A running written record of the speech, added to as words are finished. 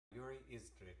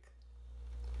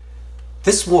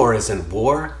This war isn't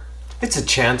war. It's a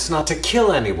chance not to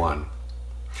kill anyone.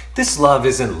 This love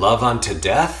isn't love unto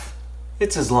death.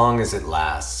 It's as long as it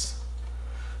lasts.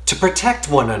 To protect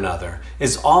one another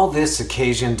is all this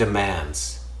occasion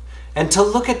demands, and to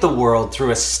look at the world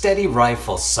through a steady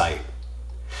rifle sight,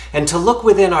 and to look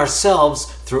within ourselves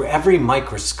through every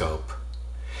microscope,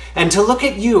 and to look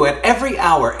at you at every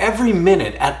hour, every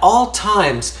minute, at all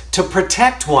times, to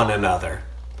protect one another.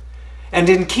 And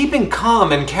in keeping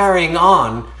calm and carrying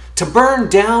on, to burn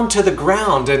down to the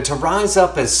ground and to rise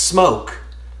up as smoke.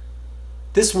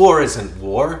 This war isn't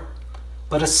war,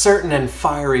 but a certain and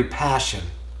fiery passion.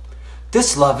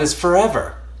 This love is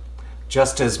forever,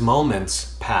 just as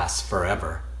moments pass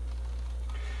forever.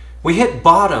 We hit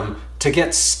bottom to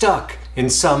get stuck in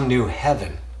some new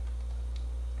heaven.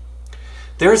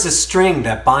 There is a string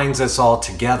that binds us all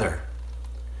together.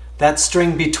 That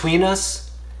string between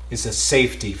us is a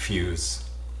safety fuse.